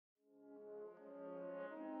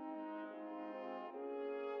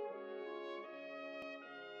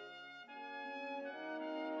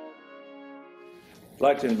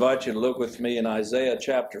I'd like to invite you to look with me in Isaiah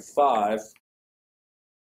chapter 5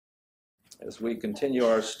 as we continue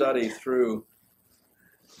our study through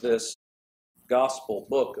this gospel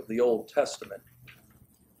book of the Old Testament.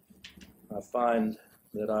 I find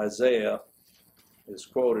that Isaiah is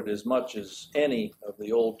quoted as much as any of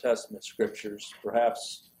the Old Testament scriptures,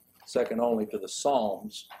 perhaps second only to the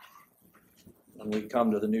Psalms. When we come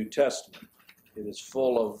to the New Testament, it is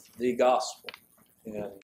full of the gospel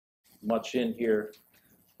and much in here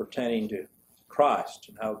pertaining to Christ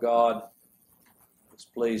and how God is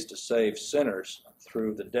pleased to save sinners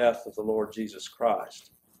through the death of the Lord Jesus Christ.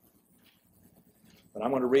 But I'm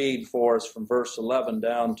going to read for us from verse 11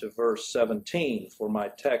 down to verse 17 for my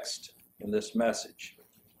text in this message.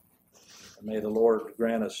 And may the Lord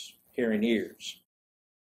grant us hearing ears.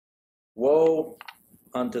 Woe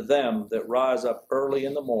unto them that rise up early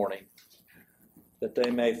in the morning, that they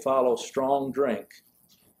may follow strong drink,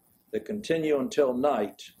 that continue until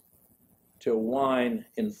night, till wine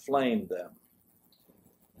inflame them.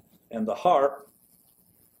 And the harp,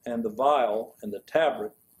 and the viol, and the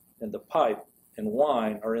tabret, and the pipe, and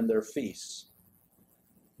wine are in their feasts.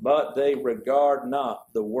 But they regard not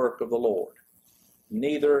the work of the Lord,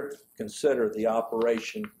 neither consider the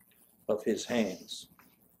operation of his hands.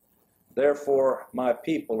 Therefore my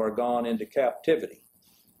people are gone into captivity,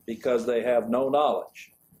 because they have no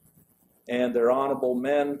knowledge. And their honorable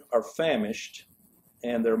men are famished,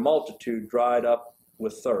 and their multitude dried up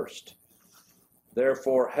with thirst.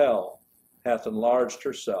 Therefore hell hath enlarged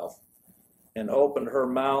herself, and opened her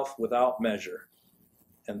mouth without measure.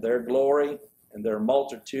 And their glory, and their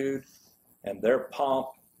multitude, and their pomp,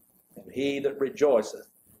 and he that rejoiceth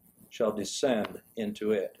shall descend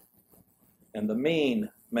into it. And the mean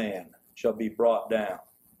man shall be brought down,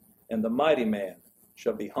 and the mighty man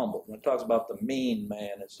shall be humbled. When it talks about the mean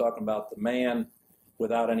man, it's talking about the man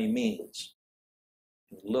without any means,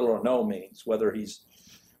 little or no means, whether he's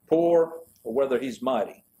poor or whether he's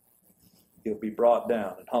mighty. He'll be brought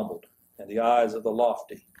down and humbled, and the eyes of the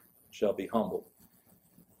lofty shall be humbled.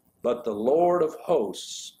 But the Lord of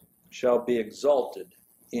hosts shall be exalted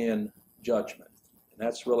in judgment. And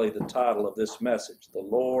that's really the title of this message, the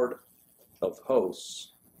Lord of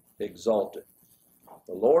hosts exalted.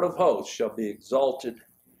 The Lord of hosts shall be exalted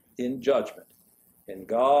in judgment, and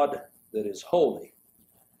God that is holy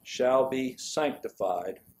shall be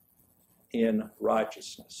sanctified in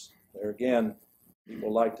righteousness. There again,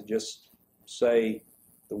 people like to just say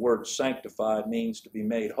the word sanctified means to be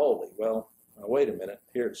made holy. Well, now wait a minute.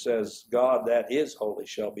 Here it says, God that is holy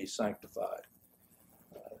shall be sanctified.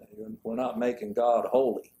 We're not making God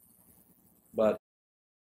holy, but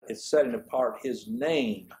it's setting apart his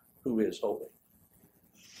name who is holy.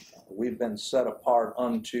 We've been set apart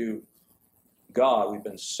unto God. We've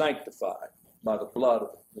been sanctified by the blood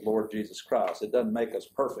of the Lord Jesus Christ. It doesn't make us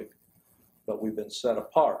perfect, but we've been set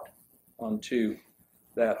apart unto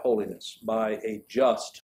that holiness by a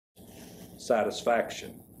just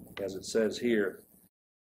satisfaction, as it says here,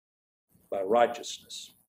 by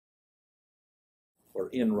righteousness or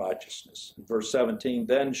in righteousness. In verse 17,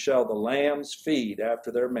 then shall the lambs feed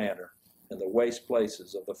after their manner, and the waste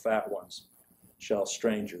places of the fat ones shall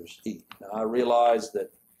strangers eat. Now I realize that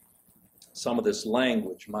some of this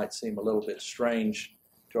language might seem a little bit strange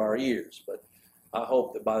to our ears, but I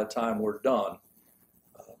hope that by the time we're done,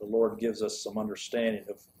 the Lord gives us some understanding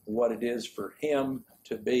of what it is for him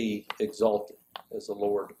to be exalted as the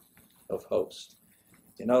Lord of hosts.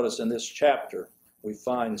 You notice in this chapter we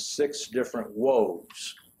find 6 different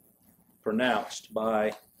woes pronounced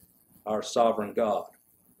by our sovereign God.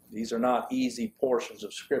 These are not easy portions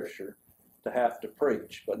of Scripture to have to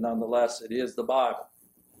preach, but nonetheless it is the Bible.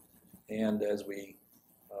 And as we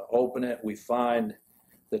open it, we find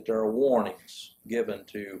that there are warnings given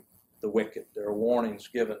to the wicked. There are warnings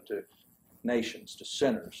given to nations, to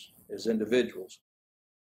sinners, as individuals.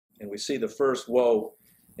 And we see the first woe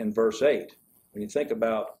in verse 8. When you think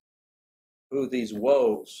about who these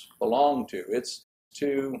woes belong to, it's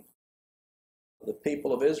to the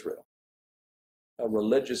people of Israel, a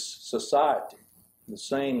religious society. The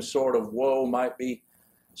same sort of woe might be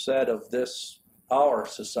said of our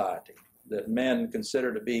society, that men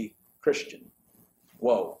consider to be Christian.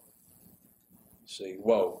 Woe. You see,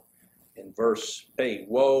 woe. In verse 8,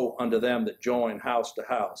 woe unto them that join house to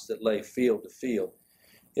house, that lay field to field.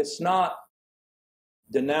 It's not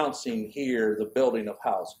denouncing here the building of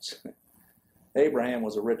houses. Abraham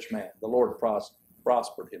was a rich man. The Lord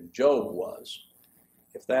prospered him. Job was.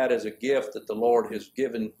 If that is a gift that the Lord has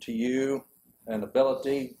given to you, an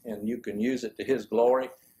ability, and you can use it to his glory,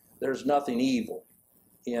 there's nothing evil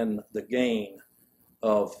in the gain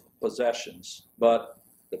of possessions. But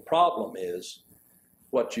the problem is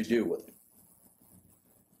what you do with it.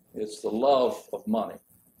 It's the love of money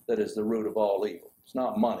that is the root of all evil. It's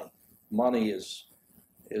not money. Money is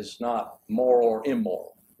not moral or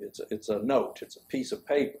immoral. It's a note. It's a piece of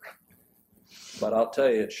paper. But I'll tell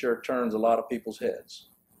you, it sure turns a lot of people's heads.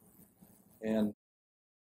 And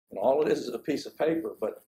all it is a piece of paper,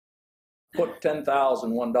 but put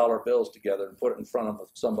 10,000 $1 bills together and put it in front of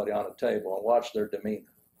somebody on a table and watch their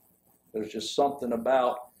demeanor. There's just something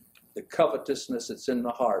about the covetousness that's in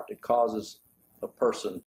the heart that causes a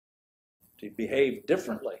person to behave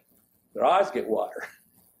differently. Their eyes get wider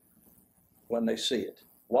when they see it.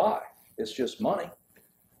 Why? It's just money,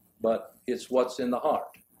 but it's what's in the heart,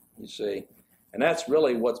 you see. And that's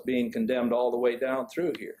really what's being condemned all the way down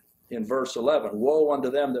through here. In verse 11, woe unto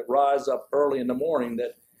them that rise up early in the morning,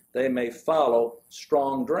 that they may follow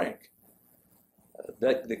strong drink.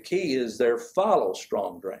 The key is there, follow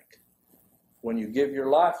strong drink. When you give your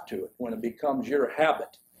life to it, when it becomes your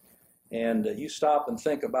habit, and you stop and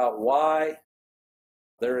think about why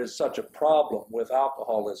there is such a problem with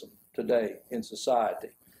alcoholism today in society.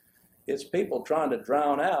 It's people trying to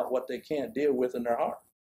drown out what they can't deal with in their heart.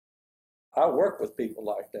 I work with people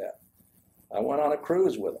like that. I went on a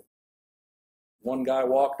cruise with them. One guy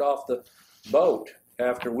walked off the boat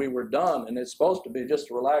after we were done, and it's supposed to be just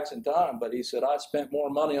a relaxing time, but he said, I spent more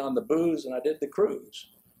money on the booze than I did the cruise.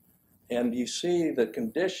 And you see the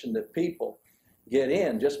condition that people get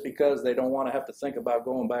in just because they don't want to have to think about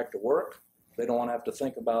going back to work. They don't want to have to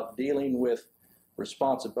think about dealing with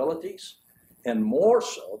responsibilities. And more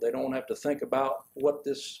so, they don't have to think about what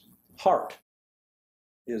this heart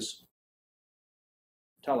is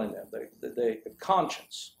telling them, the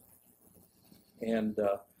conscience. And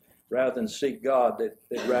rather than seek God,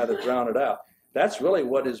 they'd rather drown it out. That's really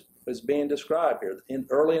what is being described here.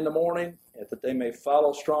 Early in the morning, that they may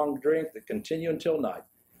follow strong drink that continue until night,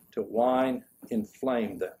 to wine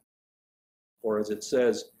inflame them. Or as it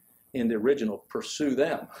says in the original, pursue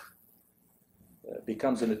them. It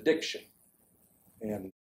becomes an addiction.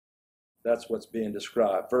 And that's what's being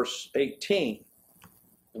described. Verse 18,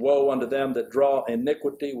 woe unto them that draw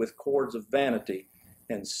iniquity with cords of vanity,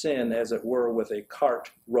 and sin as it were with a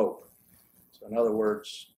cart rope. So in other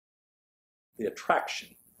words, the attraction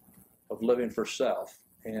of living for self.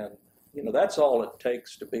 And, that's all it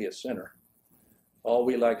takes to be a sinner. All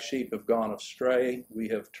we like sheep have gone astray. We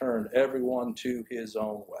have turned everyone to his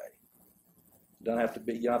own way. You don't have to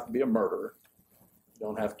be a murderer. You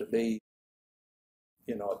don't have to be,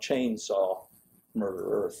 a chainsaw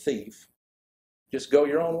murderer or a thief. Just go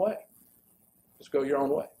your own way. Just go your own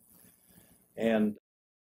way. And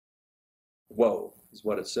woe is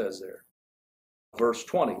what it says there. Verse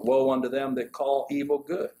 20, woe unto them that call evil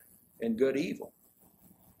good and good evil.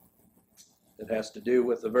 It has to do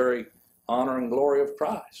with the very honor and glory of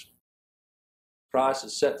Christ. Christ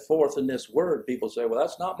is set forth in this word. People say, well,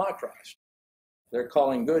 that's not my Christ. They're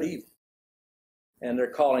calling good evil. And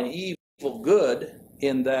they're calling evil good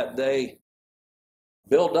in that they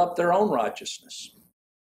build up their own righteousness.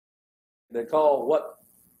 They call what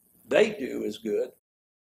they do is good,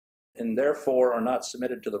 and therefore are not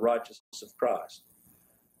submitted to the righteousness of Christ.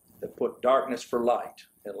 They put darkness for light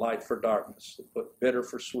and light for darkness. They put bitter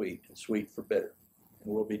for sweet and sweet for bitter.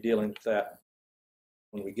 And we'll be dealing with that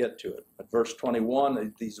when we get to it. But verse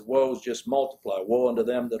 21, these woes just multiply. Woe unto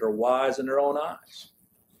them that are wise in their own eyes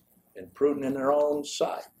and prudent in their own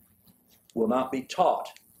sight, will not be taught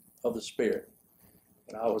of the Spirit.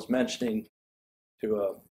 And I was mentioning to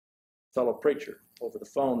a fellow preacher over the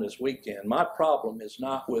phone this weekend, my problem is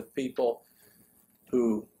not with people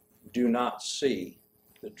who do not see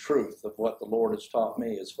the truth of what the Lord has taught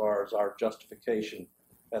me as far as our justification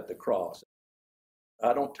at the cross.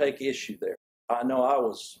 I don't take issue there. I know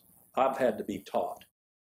I've had to be taught.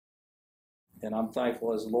 And I'm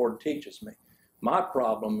thankful as the Lord teaches me. My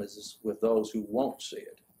problem is with those who won't see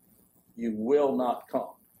it. You will not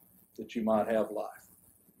come that you might have life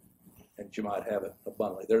and you might have it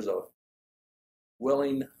abundantly. There's a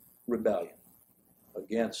willing rebellion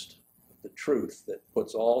against the truth that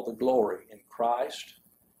puts all the glory in Christ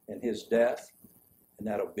and his death and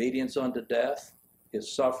that obedience unto death,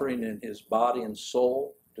 his suffering in his body and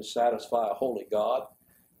soul to satisfy a holy God.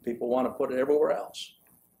 People want to put it everywhere else.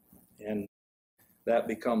 And that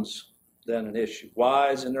becomes then an issue.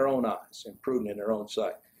 Wise in their own eyes and prudent in their own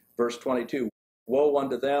sight. Verse 22, woe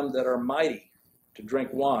unto them that are mighty to drink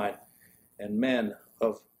wine, and men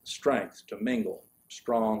of strength to mingle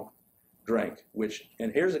strong drink.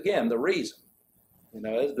 And here's again the reason.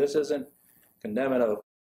 This isn't condemning a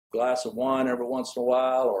glass of wine every once in a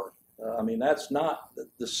while, or that's not,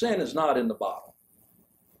 the sin is not in the bottle,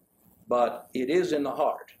 but it is in the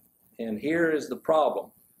heart. And here is the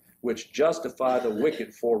problem, which justify the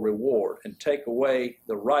wicked for reward and take away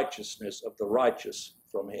the righteousness of the righteous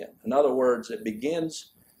from him. In other words, it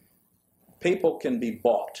begins, people can be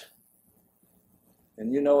bought.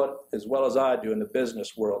 And you know it as well as I do in the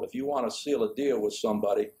business world. If you want to seal a deal with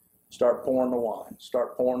somebody, start pouring the wine,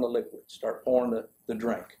 start pouring the liquid, start pouring the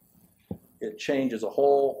drink. It changes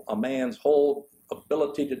a man's whole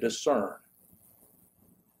ability to discern.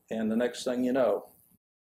 And the next thing you know,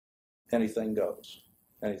 anything goes.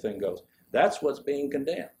 Anything goes. That's what's being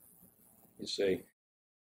condemned. You see,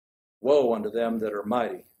 woe unto them that are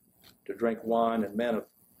mighty to drink wine, and men of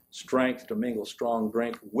strength to mingle strong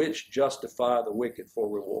drink, which justify the wicked for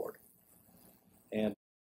reward and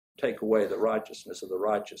take away the righteousness of the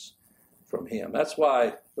righteous from him. That's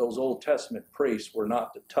why those Old Testament priests were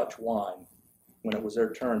not to touch wine when it was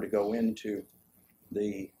their turn to go into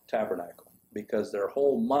the tabernacle, because their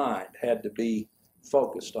whole mind had to be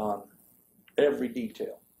focused on every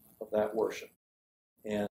detail of that worship,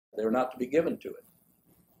 and they were not to be given to it.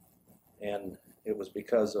 And it was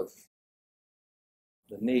because of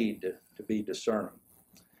the need to be discerning.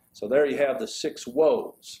 So there you have the 6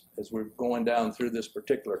 woes as we're going down through this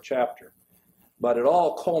particular chapter. But it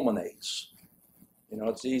all culminates. You know,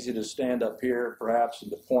 it's easy to stand up here perhaps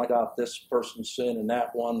and to point out this person's sin and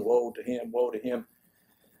that one, woe to him, woe to him.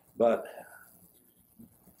 But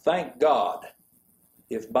thank God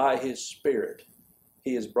if by his Spirit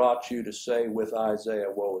he has brought you to say with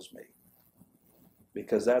Isaiah, woe is me.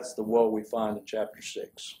 Because that's the woe we find in chapter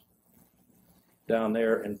 6. Down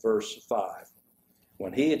there in verse 5.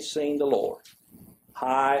 When he had seen the Lord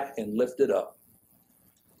high and lifted up,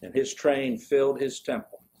 and his train filled his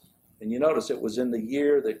temple. And you notice it was in the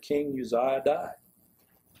year that King Uzziah died.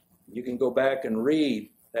 You can go back and read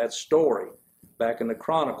that story back in the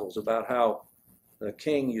Chronicles about how the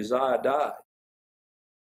King Uzziah died.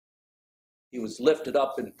 He was lifted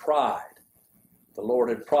up in pride. The Lord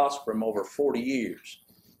had prospered him over 40 years.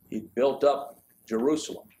 He built up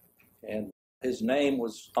Jerusalem, and his name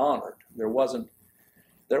was honored. There wasn't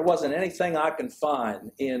anything I can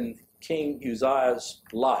find in King Uzziah's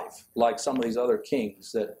life, like some of these other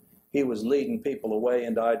kings, that he was leading people away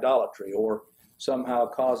into idolatry or somehow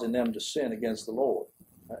causing them to sin against the Lord.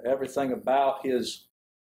 Everything about his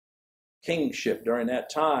kingship during that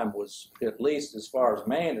time was, at least as far as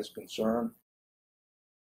man is concerned,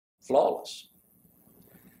 flawless.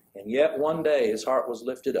 And yet one day his heart was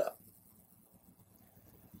lifted up.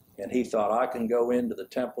 And he thought, I can go into the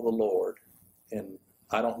temple of the Lord and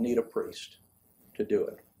I don't need a priest to do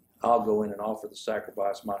it. I'll go in and offer the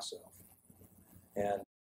sacrifice myself. And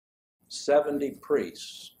 70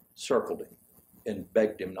 priests circled him and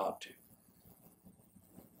begged him not to.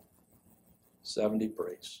 70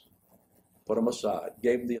 priests. Put him aside,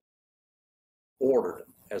 gave him the ordered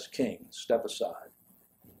him as king, step aside.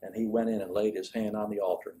 And he went in and laid his hand on the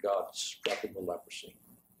altar, and God struck him with leprosy.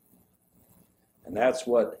 And that's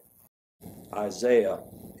what Isaiah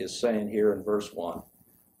is saying here in verse 1.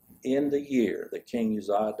 In the year that King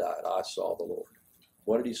Uzziah died, I saw the Lord.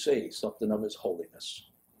 What did he see? Something of his holiness,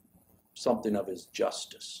 something of his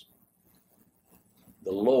justice.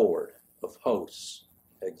 The Lord of hosts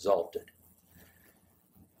exalted.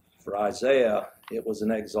 For Isaiah, it was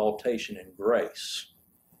an exaltation in grace,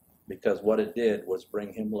 because what it did was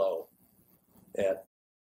bring him low at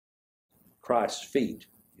Christ's feet.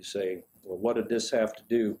 You say, well, what did this have to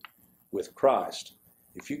do with Christ?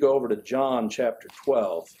 If you go over to John chapter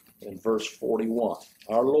 12 and verse 41,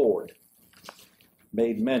 our Lord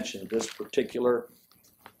made mention of this particular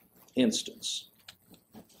instance.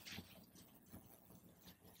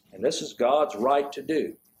 And this is God's right to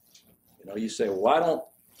do. You know, you say,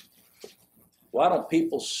 well, why don't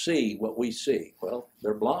people see what we see? Well,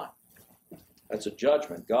 they're blind. That's a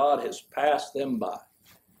judgment. God has passed them by.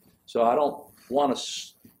 So I don't want to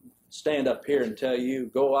stand up here and tell you,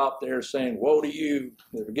 go out there saying, woe to you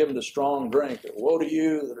that are given to strong drink, or woe to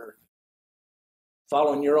you that are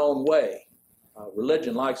following your own way.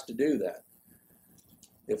 Religion likes to do that.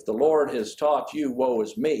 If the Lord has taught you, woe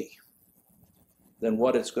is me, then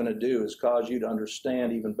what it's going to do is cause you to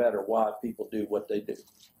understand even better why people do what they do.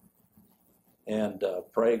 And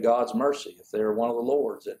pray God's mercy if they're one of the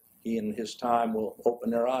Lord's, that he in his time will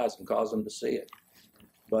open their eyes and cause them to see it.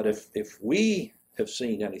 But if we have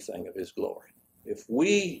seen anything of his glory, if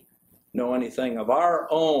we know anything of our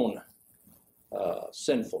own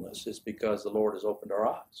sinfulness, it's because the Lord has opened our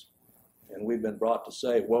eyes. And we've been brought to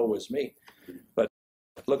say, woe is me. But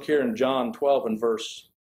look here in John 12 and verse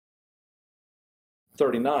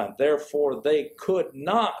 39. Therefore they could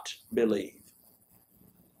not believe,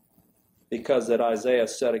 because that Isaiah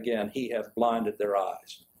said again, he hath blinded their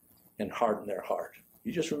eyes. and harden their heart.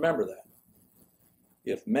 You just remember that.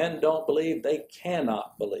 If men don't believe, they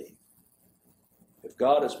cannot believe. If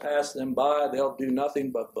God has passed them by, they'll do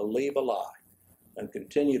nothing but believe a lie and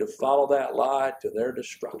continue to follow that lie to their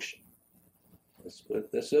destruction.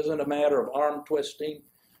 This isn't a matter of arm twisting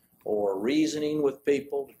or reasoning with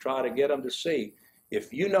people to try to get them to see.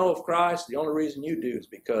 If you know of Christ, the only reason you do is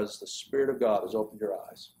because the Spirit of God has opened your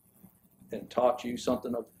eyes and taught you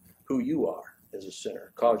something of who you are as a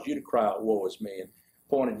sinner, caused you to cry out, woe is me, and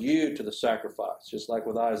pointed you to the sacrifice. Just like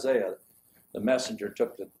with Isaiah, the messenger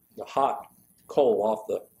took the hot coal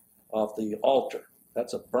off the altar.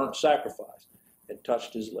 That's a burnt sacrifice. It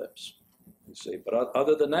touched his lips, you see. But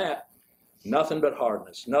other than that, nothing but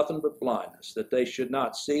hardness, nothing but blindness, that they should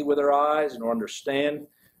not see with their eyes nor understand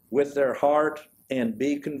with their heart and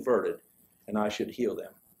be converted, and I should heal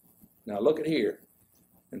them. Now look at here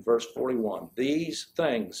in verse 41. These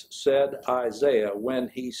things said Isaiah when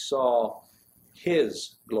he saw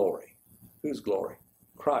his glory. Whose glory?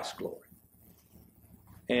 Christ's glory.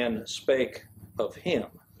 And spake of him.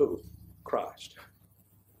 Who? Christ.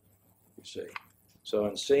 You see. So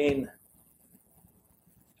in seeing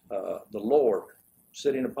the Lord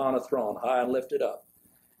sitting upon a throne, high and lifted up,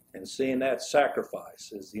 and seeing that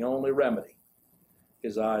sacrifice is the only remedy,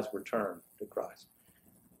 his eyes were turned to Christ.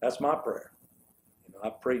 That's my prayer. I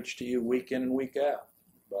preach to you week in and week out,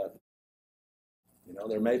 but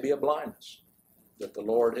there may be a blindness that the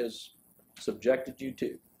Lord has subjected you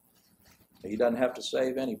to. He doesn't have to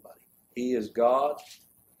save anybody. He is God.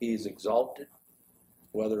 He is exalted,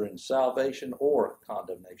 whether in salvation or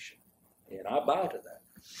condemnation. And I bow to that.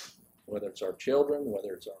 Whether it's our children,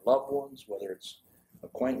 whether it's our loved ones, whether it's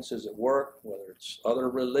acquaintances at work, whether it's other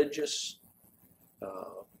religious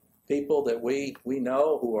people that we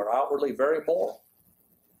know who are outwardly very moral.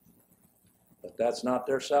 But that's not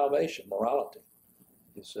their salvation, morality.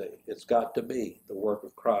 You see, it's got to be the work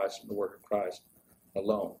of Christ and the work of Christ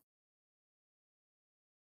alone.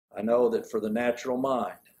 I know that for the natural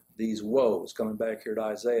mind, these woes, coming back here to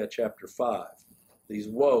Isaiah chapter 5, these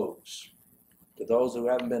woes to those who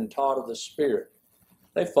haven't been taught of the Spirit,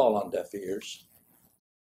 they fall on deaf ears.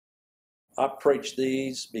 I preach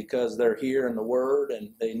these because they're here in the Word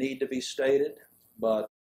and they need to be stated, but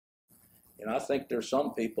I think there's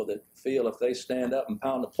some people that feel if they stand up and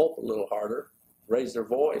pound the pulpit a little harder, raise their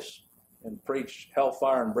voice, and preach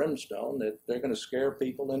hellfire and brimstone, that they're going to scare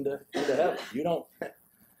people into heaven. You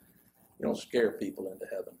don't scare people into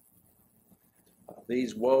heaven.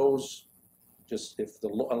 These woes,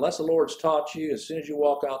 unless the Lord's taught you, as soon as you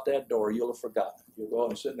walk out that door, you'll have forgotten. You'll go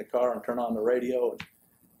and sit in the car and turn on the radio, and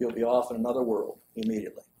you'll be off in another world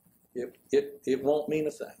immediately. It won't mean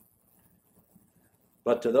a thing.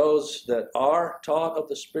 But to those that are taught of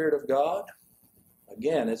the Spirit of God,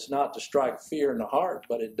 again, it's not to strike fear in the heart,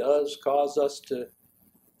 but it does cause us to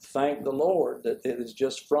thank the Lord that it is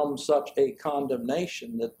just from such a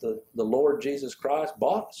condemnation that the Lord Jesus Christ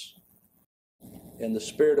bought us. And the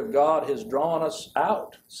Spirit of God has drawn us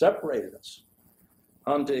out, separated us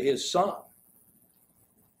unto His Son.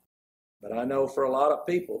 But I know for a lot of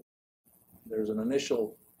people, there's an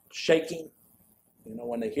initial shaking,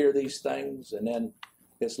 when they hear these things, and then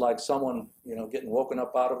it's like someone, getting woken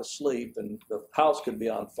up out of a sleep, and the house could be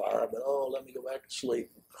on fire, but let me go back to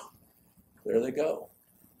sleep. There they go.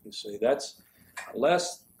 You see, that's,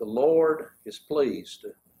 unless the Lord is pleased to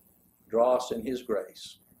draw us in His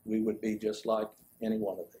grace, we would be just like any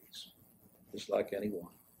one of these, just like any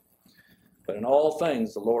one. But in all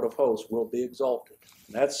things, the Lord of hosts will be exalted.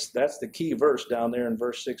 And that's the key verse down there in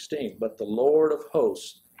verse 16. But the Lord of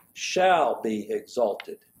hosts shall be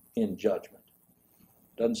exalted in judgment.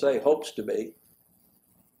 Doesn't say hopes to be,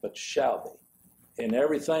 but shall be. In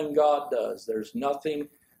everything God does, there's nothing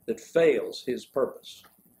that fails His purpose.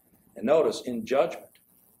 And notice, in judgment.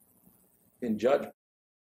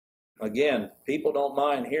 Again, people don't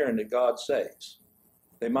mind hearing that God saves.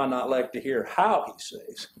 They might not like to hear how He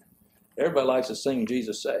saves. Everybody likes to sing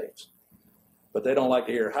Jesus saves, but they don't like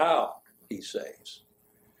to hear how He saves.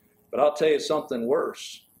 But I'll tell you something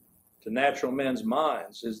worse to natural men's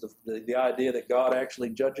minds is the idea that God actually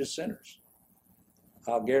judges sinners.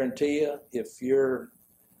 I'll guarantee you, if you're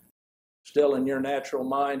still in your natural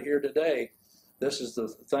mind here today, this is the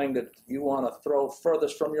thing that you want to throw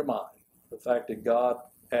furthest from your mind, the fact that God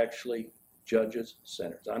actually judges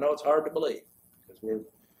sinners. I know it's hard to believe because we're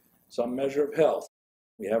some measure of health.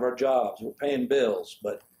 We have our jobs, we're paying bills,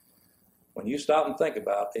 but when you stop and think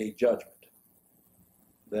about a judgment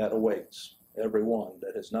that awaits everyone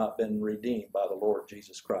that has not been redeemed by the Lord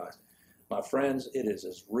Jesus Christ, my friends, it is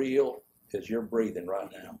as real as you're breathing right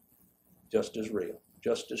now. Just as real,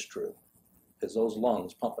 just as true. is those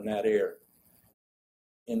lungs pumping that air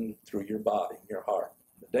in through your body, your heart.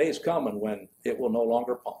 The day is coming when it will no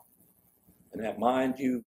longer pump. And that mind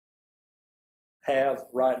you have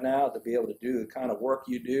right now to be able to do the kind of work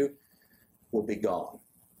you do will be gone.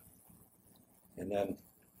 And then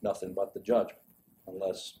nothing but the judgment,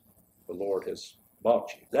 unless the Lord has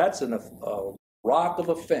bought you. That's a rock of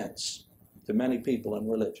offense to many people in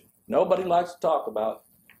religion. Nobody likes to talk about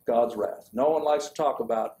God's wrath. No one likes to talk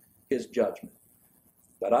about his judgment.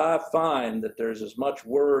 But I find that there's as much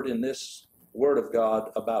word in this word of God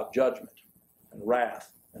about judgment and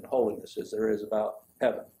wrath and holiness as there is about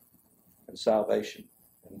heaven and salvation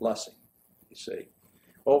and blessing, you see.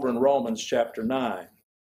 Over in Romans chapter 9,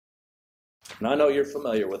 and I know you're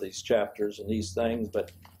familiar with these chapters and these things,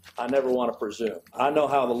 but I never want to presume. I know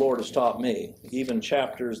how the Lord has taught me, even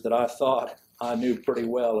chapters that I thought I knew pretty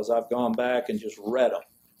well as I've gone back and just read them.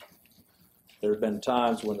 There have been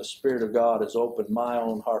times when the Spirit of God has opened my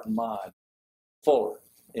own heart and mind fuller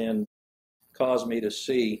and caused me to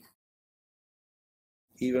see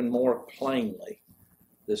even more plainly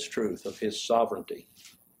this truth of his sovereignty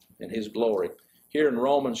and his glory. Here in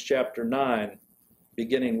Romans chapter 9,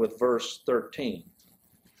 beginning with verse 13,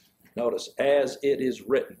 notice, as it is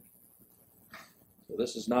written. So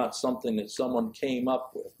this is not something that someone came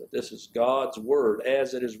up with, but this is God's word,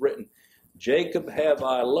 as it is written. Jacob have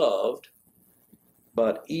I loved,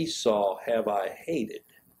 but Esau have I hated.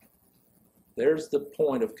 There's the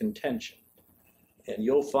point of contention. And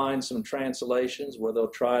you'll find some translations where they'll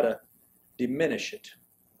try to diminish it.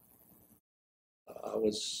 I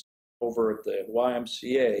was over at the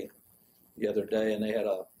YMCA the other day, and they had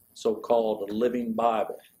a so-called a living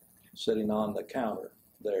Bible sitting on the counter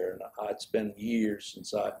there. And it's been years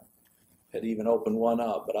since I had even opened one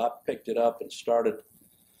up, but I picked it up and started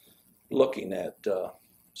looking at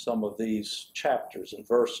some of these chapters and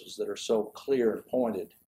verses that are so clear and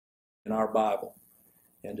pointed in our Bible,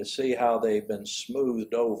 and to see how they've been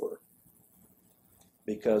smoothed over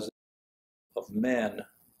because of men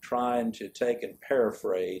trying to take and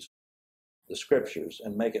paraphrase the scriptures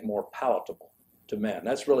and make it more palatable to men.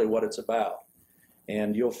 That's really what it's about.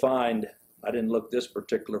 And you'll find, I didn't look this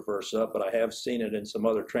particular verse up, but I have seen it in some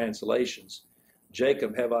other translations.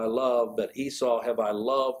 Jacob have I loved, but Esau have I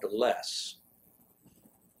loved less.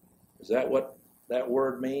 Is that what that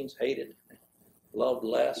word means? Hated? Loved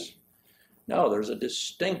less? No, there's a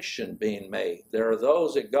distinction being made. There are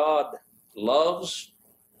those that God loves,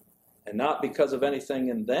 and not because of anything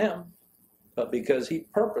in them, but because he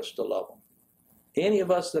purposed to love them. Any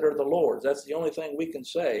of us that are the Lord's, that's the only thing we can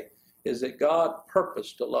say, is that God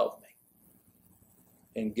purposed to love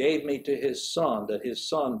me and gave me to his Son, that his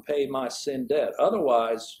Son pay my sin debt.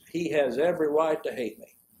 Otherwise, he has every right to hate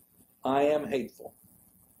me. I am hateful.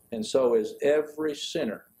 And so is every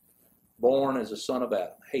sinner born as a son of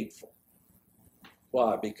Adam, hateful.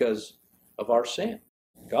 Why? Because of our sin.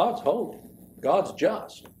 God's holy. God's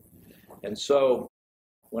just. And so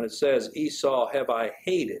when it says, Esau have I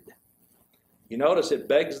hated, you notice it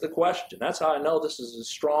begs the question. That's how I know this is as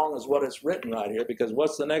strong as what it's written right here, because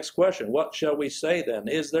what's the next question? What shall we say then?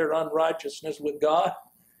 Is there unrighteousness with God?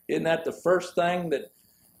 Isn't that the first thing that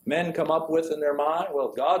men come up with in their mind?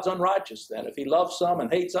 Well, God's unrighteous then. If he loves some and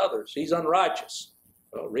hates others, he's unrighteous.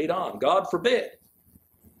 Well, read on. God forbid.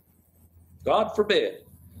 God forbid.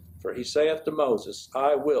 For he saith to Moses,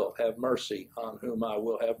 I will have mercy on whom I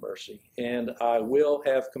will have mercy, and I will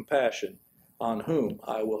have compassion on whom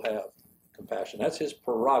I will have compassion. That's his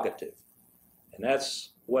prerogative. And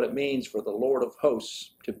that's what it means for the Lord of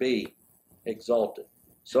hosts to be exalted.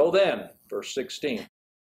 So then, verse 16.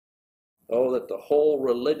 Oh, that the whole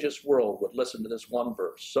religious world would listen to this one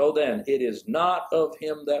verse. So then, it is not of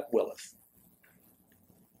him that willeth.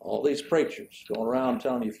 All these preachers going around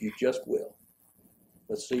telling you if you just will.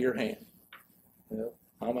 Let's see your hand. You know,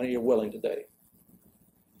 how many are willing today?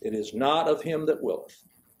 It is not of him that willeth,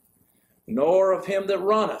 nor of him that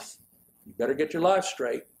runneth. You better get your life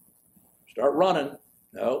straight. Start running.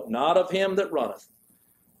 No, not of him that runneth,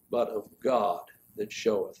 but of God that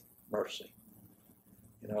showeth mercy.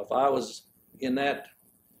 You know, if I was in that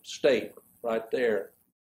state right there,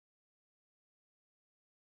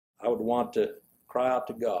 I would want to cry out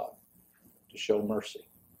to God to show mercy.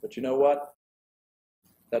 But you know what?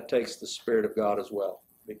 That takes the Spirit of God as well,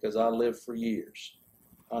 because I lived for years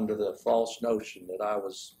under the false notion that I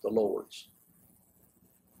was the Lord's,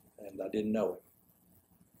 and I didn't know him.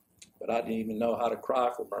 But I didn't even know how to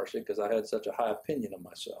cry for mercy because I had such a high opinion of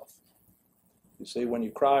myself. You see, when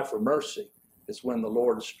you cry for mercy, it's when the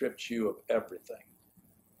Lord strips you of everything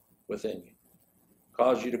within you.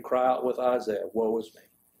 Cause you to cry out with Isaiah, woe is me.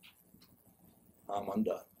 I'm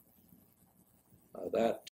undone.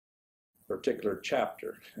 That particular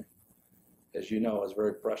chapter, as you know, is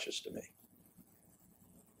very precious to me.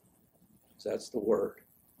 That's the word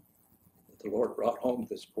that the Lord brought home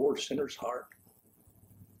this poor sinner's heart.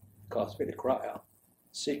 It caused me to cry out,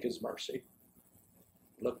 seek his mercy,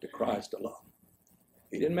 look to Christ alone.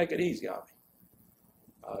 He didn't make it easy on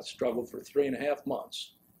me. I struggled for 3.5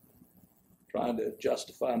 months trying to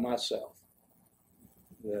justify myself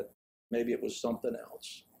that maybe it was something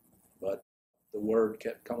else. But the word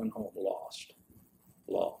kept coming home, lost,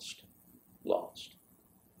 lost, lost.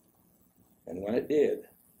 And when it did,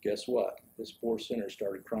 guess what? This poor sinner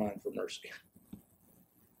started crying for mercy.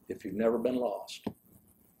 If you've never been lost,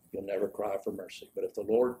 you'll never cry for mercy. But if the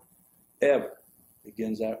Lord ever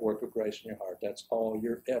begins that work of grace in your heart, that's all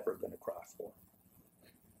you're ever going to cry for.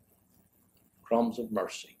 Crumbs of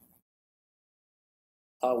mercy.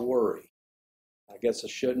 I worry. I guess I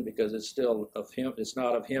shouldn't, because it's still of him. It's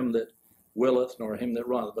not of him that willeth, nor him that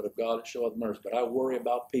runneth, but of God that showeth mercy. But I worry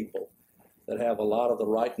about people that have a lot of the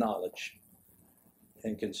right knowledge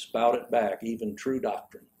and can spout it back, even true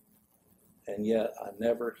doctrine, and yet I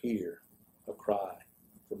never hear a cry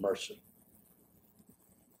for mercy.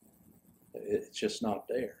 It's just not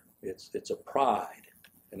there. It's a pride,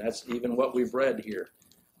 and that's even what we've read here.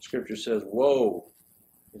 Scripture says, woe,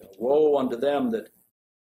 woe unto them that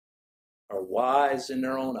are wise in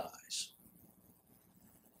their own eyes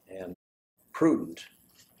and prudent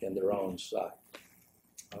in their own sight.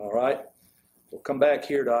 All right, we'll come back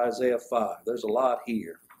here to Isaiah 5. There's a lot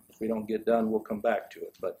here. If we don't get done, we'll come back to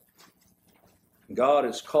it. But God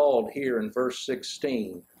is called here in verse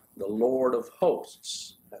 16, the Lord of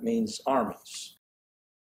hosts. That means armies.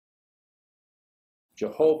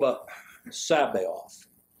 Jehovah Sabaoth.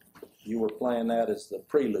 You were playing that as the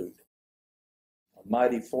prelude. A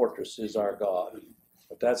mighty fortress is our God.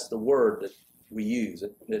 But that's the word that we use.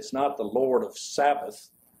 It's not the Lord of Sabbath,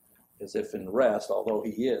 as if in rest, although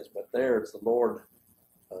he is. But there's the Lord,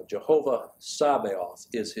 Jehovah Sabaoth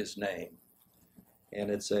is his name. And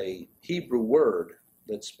it's a Hebrew word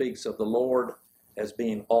that speaks of the Lord as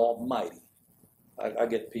being almighty. I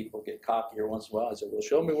get people get cocky here once in a while. I say, well,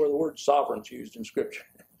 show me where the word sovereign's used in Scripture.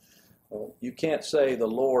 Well, you can't say the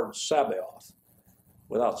Lord Sabaoth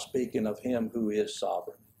without speaking of him who is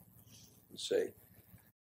sovereign. You say,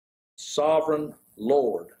 sovereign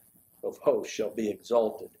Lord of hosts shall be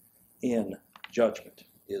exalted in judgment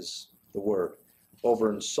is the word.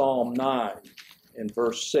 Over in Psalm 9 in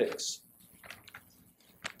verse 6.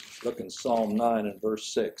 Look in Psalm 9 and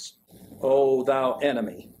verse 6. O thou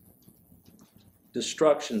enemy,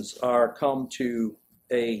 destructions are come to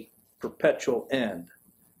a perpetual end,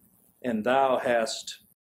 and thou hast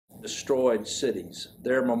destroyed cities.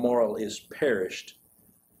 Their memorial is perished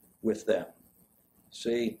with them.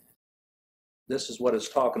 See, this is what it's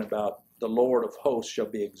talking about. The Lord of hosts shall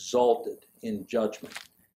be exalted in judgment.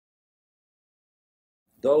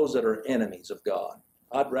 Those that are enemies of God.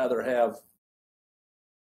 I'd rather have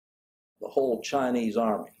the whole Chinese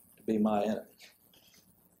army to be my enemy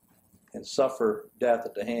and suffer death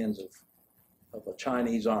at the hands of a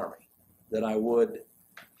Chinese army than I would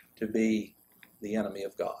to be the enemy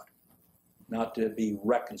of God, not to be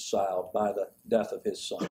reconciled by the death of his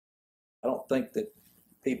son. I don't think that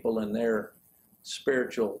people in their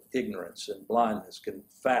spiritual ignorance and blindness can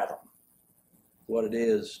fathom what it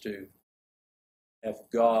is to have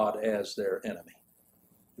God as their enemy.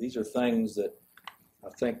 These are things that I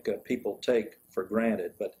think people take for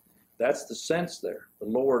granted, but that's the sense there. The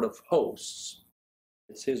Lord of hosts,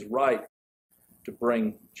 it's his right to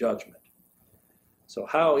bring judgment. So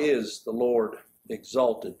how is the Lord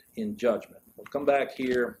exalted in judgment? We'll come back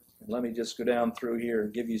here, and let me just go down through here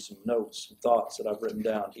and give you some notes and thoughts that I've written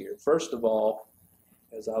down here. First of all,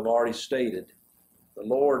 as I've already stated, the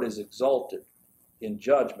Lord is exalted in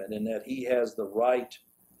judgment in that he has the right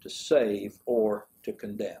to save or to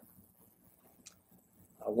condemn.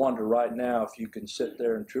 I wonder right now if you can sit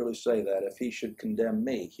there and truly say that. If he should condemn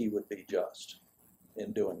me, he would be just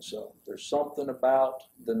in doing so. There's something about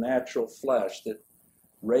the natural flesh that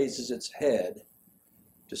raises its head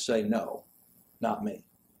to say, no, not me.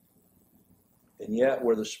 And yet,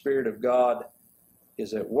 where the Spirit of God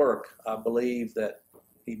is at work, I believe that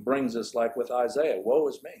he brings us like with Isaiah, woe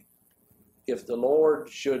is me. If the Lord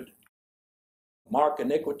should mark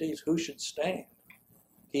iniquities, who should stand?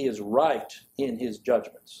 He is right in his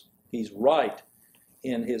judgments. He's right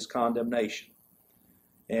in his condemnation.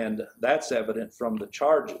 And that's evident from the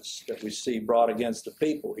charges that we see brought against the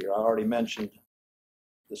people here. I already mentioned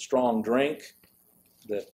the strong drink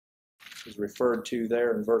that is referred to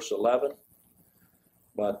there in verse 11.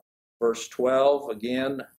 But verse 12,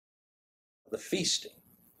 again, the feasting.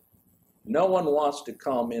 No one wants to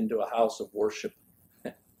come into a house of worship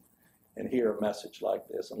and hear a message like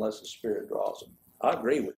this unless the Spirit draws them. I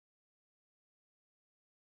agree with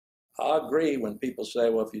you. I agree when people say,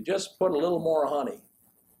 well, if you just put a little more honey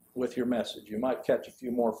with your message, you might catch a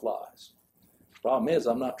few more flies. Problem is,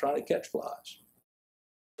 I'm not trying to catch flies.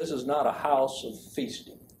 This is not a house of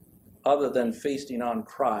feasting, other than feasting on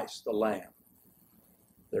Christ, the Lamb.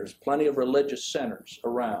 There's plenty of religious centers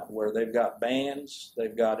around where they've got bands,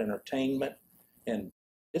 they've got entertainment, and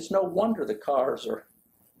it's no wonder the cars are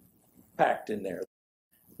packed in there.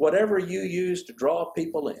 Whatever you use to draw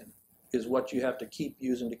people in is what you have to keep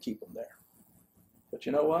using to keep them there. But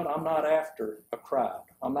you know what? I'm not after a crowd.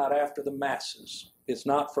 I'm not after the masses. It's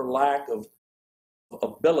not for lack of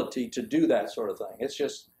ability to do that sort of thing. It's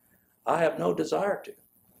just, I have no desire to.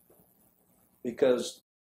 Because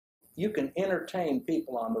you can entertain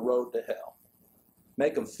people on the road to hell,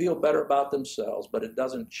 make them feel better about themselves, but it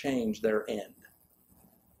doesn't change their end.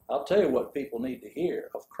 I'll tell you what people need to hear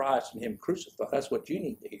of Christ and Him crucified. That's what you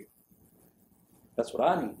need to hear. That's what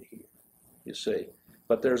I need to hear, you see.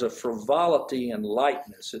 But there's a frivolity and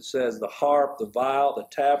lightness. It says the harp, the viol, the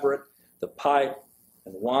tabret, the pipe,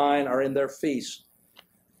 and wine are in their feasts.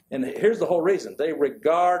 And here's the whole reason. They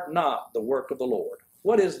regard not the work of the Lord.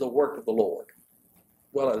 What is the work of the Lord?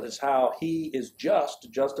 Well, it is how He is just to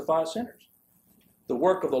justify sinners. The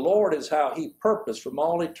work of the Lord is how He purposed from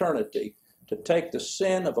all eternity to take the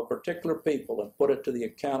sin of a particular people and put it to the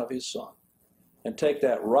account of His Son. And take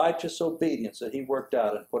that righteous obedience that He worked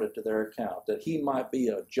out and put it to their account, that He might be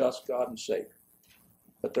a just God and Savior.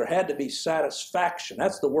 But there had to be satisfaction.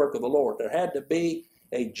 That's the work of the Lord. There had to be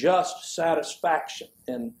a just satisfaction.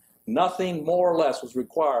 And nothing more or less was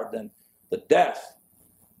required than the death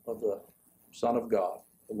of the Son of God,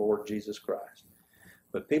 the Lord Jesus Christ.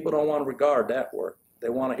 But people don't want to regard that work. They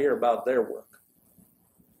want to hear about their work.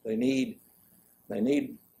 They need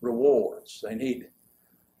rewards. They need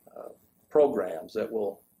programs that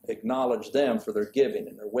will acknowledge them for their giving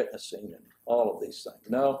and their witnessing and all of these things.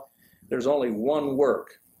 No, there's only one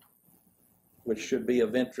work which should be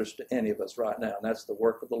of interest to any of us right now, and that's the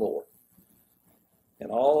work of the Lord. And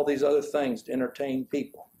all of these other things to entertain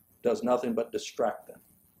people does nothing but distract them.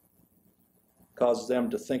 Causes them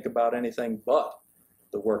to think about anything but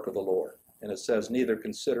the work of the Lord. And it says, neither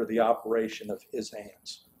consider the operation of His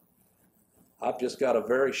hands. I've just got a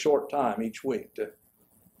very short time each week to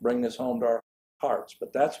bring this home to our hearts.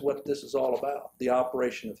 But that's what this is all about, the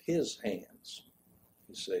operation of His hands,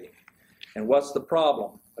 you see. And what's the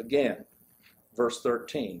problem? Again, verse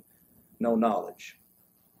 13, no knowledge.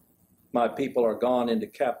 My people are gone into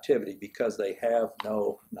captivity because they have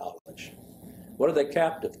no knowledge. What are they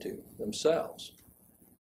captive to? Themselves.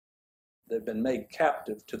 They've been made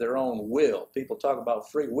captive to their own will. People talk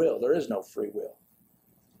about free will. There is no free will.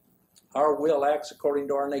 Our will acts according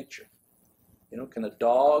to our nature. You know, can a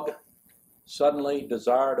dog suddenly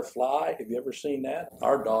desire to fly? Have you ever seen that?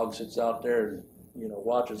 Our dog sits out there and,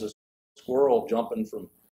 watches a squirrel jumping from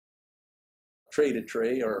tree to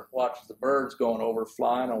tree, or watches the birds going over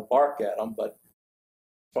flying and bark at them. But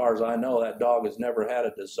as far as I know, that dog has never had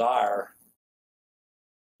a desire,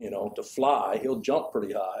 to fly. He'll jump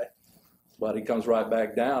pretty high, but he comes right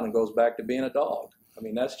back down and goes back to being a dog. I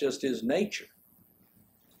mean, that's just his nature.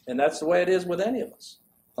 And that's the way it is with any of us.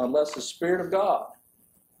 Unless the Spirit of God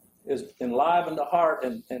is enlivened the heart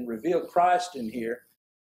and reveal Christ in here,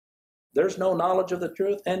 there's no knowledge of the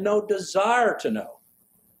truth and no desire to know.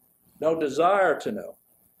 No desire to know.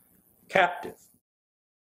 Captive.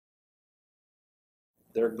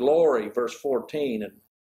 Their glory, verse 14, and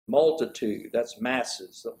multitude, that's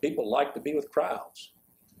masses. So people like to be with crowds.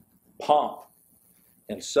 Pomp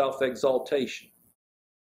and self-exaltation.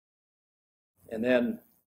 And then,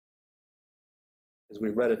 as we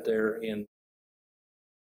read it there in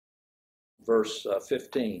verse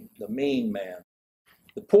 15, the mean man,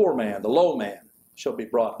 the poor man, the low man shall be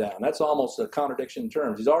brought down. That's almost a contradiction in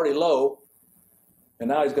terms. He's already low, and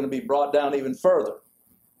now he's going to be brought down even further.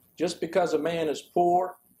 Just because a man is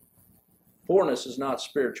poor, poorness is not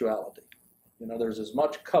spirituality. There's as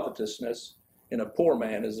much covetousness in a poor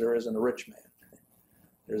man as there is in a rich man.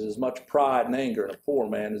 There's as much pride and anger in a poor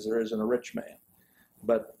man as there is in a rich man.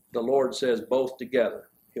 But the Lord says both together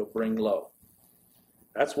He'll bring low.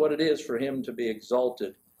 That's what it is for Him to be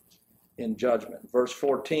exalted in judgment. Verse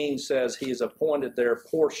 14 says He has appointed their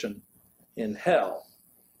portion in hell.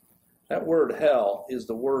 That word hell is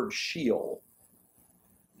the word Sheol.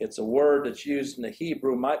 It's a word that's used in the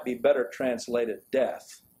Hebrew, might be better translated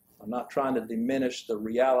death. I'm not trying to diminish the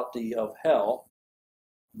reality of hell,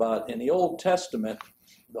 but in the Old Testament,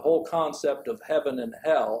 the whole concept of heaven and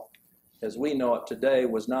hell as we know it today,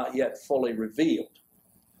 was not yet fully revealed.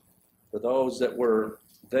 For those that were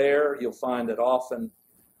there, you'll find that often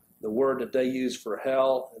the word that they use for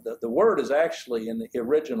hell, the word is actually in the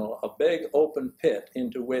original a big open pit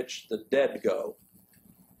into which the dead go.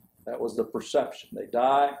 That was the perception. They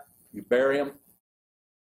die, you bury them.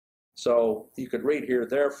 So you could read here,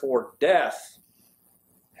 therefore death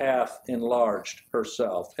hath enlarged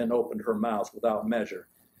herself and opened her mouth without measure,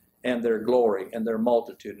 and their glory and their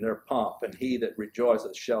multitude and their pomp, and he that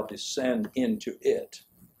rejoiceth shall descend into it.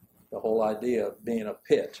 The whole idea of being a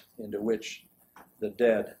pit into which the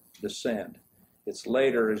dead descend. It's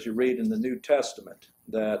later, as you read in the New Testament,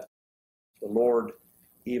 that the Lord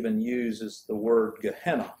even uses the word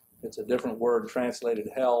Gehenna. It's a different word translated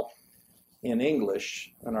hell in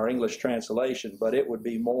English, in our English translation, but it would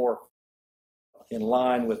be more in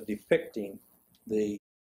line with depicting the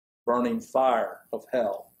burning fire of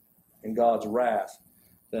hell and God's wrath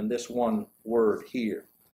than this one word here.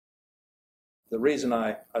 The reason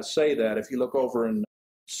I say that, if you look over in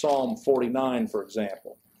Psalm 49, for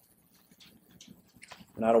example,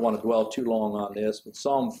 and I don't want to dwell too long on this, but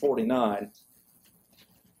Psalm 49,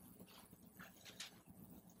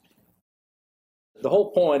 the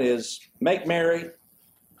whole point is make merry,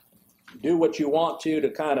 do what you want to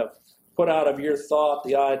kind of put out of your thought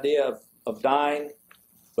the idea of dying,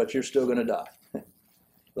 but you're still going to die.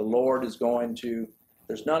 The Lord is going to,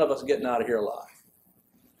 there's none of us getting out of here alive.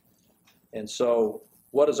 And so,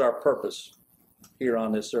 what is our purpose here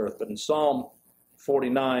on this earth? But in Psalm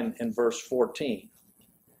 49 and verse 14,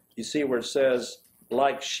 you see where it says,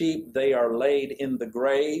 like sheep they are laid in the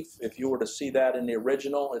grave. If you were to see that in the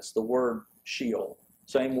original, it's the word Sheol.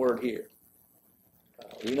 Same word here.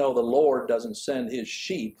 We know the Lord doesn't send his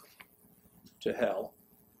sheep to hell,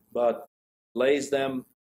 but lays them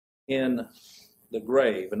in the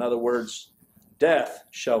grave. In other words, death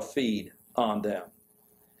shall feed on them,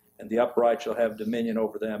 and the upright shall have dominion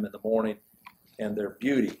over them in the morning, and their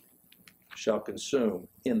beauty shall consume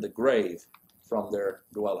in the grave from their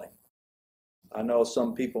dwelling. I know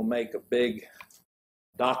some people make a big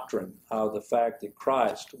doctrine out of the fact that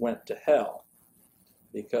Christ went to hell,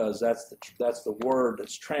 because that's the word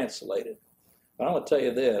that's translated. But I'm going to tell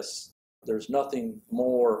you this, there's nothing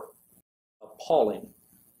more appalling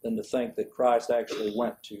than to think that Christ actually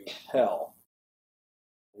went to hell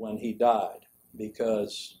when he died,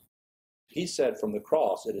 because he said from the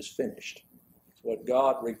cross, it is finished. What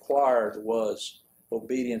God required was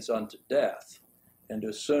obedience unto death, and to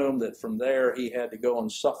assume that from there he had to go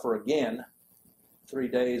and suffer again 3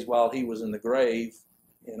 days while he was in the grave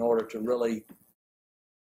in order to really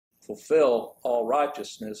fulfill all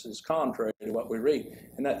righteousness is contrary to what we read.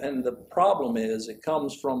 And the problem is it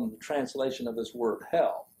comes from the translation of this word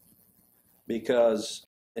hell, because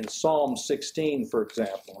in Psalm 16, for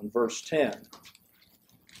example, in verse 10,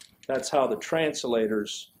 that's how the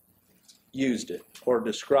translators used it or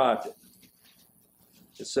described it.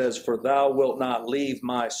 It says, for thou wilt not leave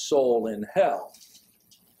my soul in hell.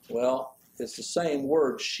 Well, it's the same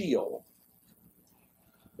word, Sheol.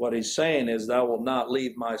 What he's saying is, thou wilt not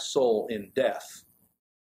leave my soul in death.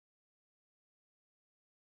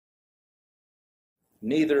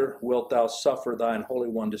 Neither wilt thou suffer thine Holy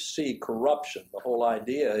One to see corruption. The whole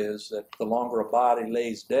idea is that the longer a body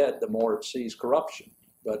lays dead, the more it sees corruption.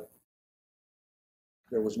 But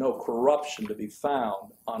there was no corruption to be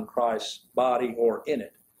found on Christ's body or in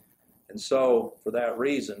it. And so, for that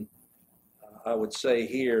reason, I would say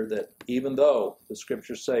here that even though the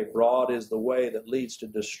scriptures say broad is the way that leads to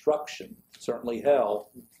destruction, certainly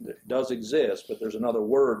hell does exist, but there's another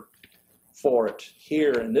word for it.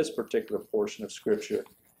 Here in this particular portion of scripture,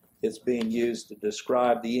 it's being used to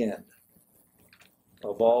describe the end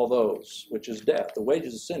of all those, which is death. The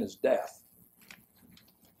wages of sin is death.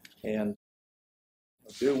 And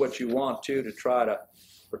do what you want to try to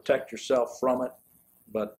protect yourself from it,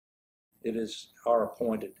 but it is our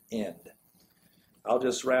appointed end. I'll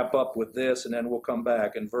just wrap up with this, and then we'll come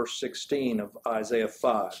back in verse 16 of Isaiah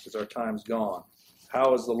 5, because our time's gone.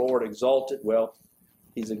 How is the Lord exalted? Well,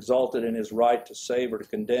 he's exalted in his right to save or to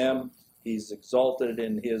condemn. He's exalted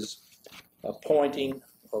in his appointing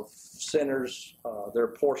of sinners, their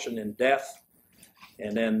portion in death.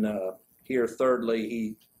 And then here,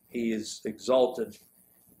 thirdly, he is exalted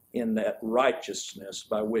in that righteousness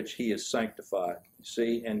by which he is sanctified. You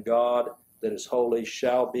see, and God that is holy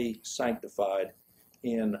shall be sanctified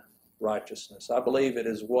in righteousness. I believe it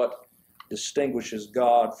is what distinguishes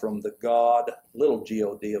God from the God, little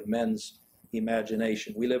G-O-D, of men's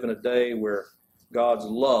imagination. We live in a day where God's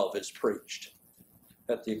love is preached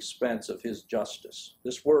at the expense of his justice.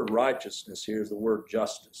 This word righteousness here is the word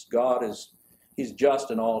justice. God is He's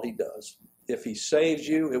just in all he does. If he saves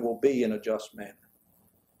you, it will be in a just manner.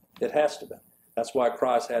 It has to be. That's why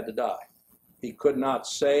Christ had to die. He could not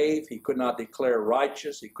save, he could not declare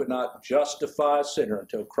righteous, he could not justify a sinner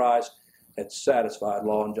until Christ had satisfied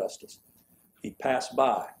law and justice. He passed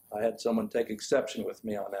by. I had someone take exception with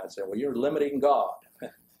me on that and say, well, you're limiting God.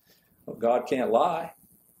 Well, God can't lie.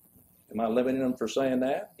 Am I limiting him for saying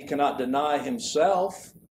that? He cannot deny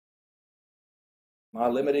himself. Am I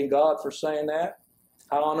limiting God for saying that?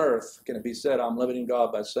 How on earth can it be said I'm limiting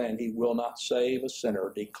God by saying he will not save a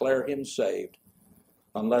sinner, declare him saved,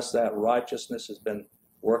 unless that righteousness has been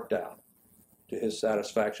worked out to his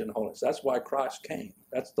satisfaction and holiness? That's why Christ came.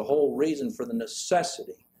 That's the whole reason for the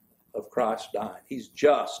necessity of Christ dying. He's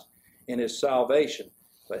just in his salvation,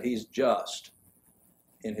 but he's just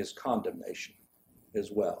in his condemnation as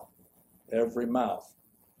well. Every mouth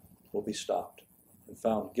will be stopped and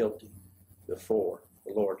found guilty before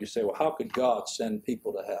the Lord. You say, well, how could God send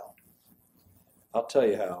people to hell? I'll tell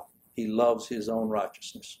you how. He loves his own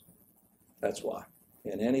righteousness. That's why.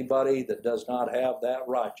 And anybody that does not have that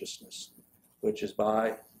righteousness, which is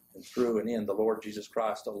by and through and in the Lord Jesus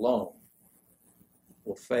Christ alone,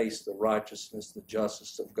 will face the righteousness, the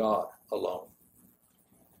justice of God alone.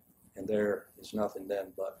 And there is nothing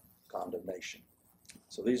then but condemnation.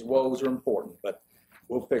 So these woes are important, but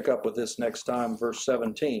we'll pick up with this next time, verse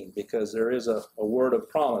 17, because there is a word of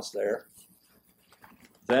promise there.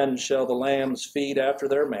 Then shall the lambs feed after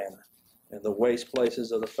their manner, and the waste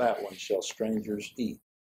places of the fat ones shall strangers eat.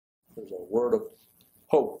 There's a word of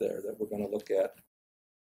hope there that we're going to look at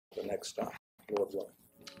the next time, Lord willing.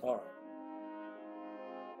 All right.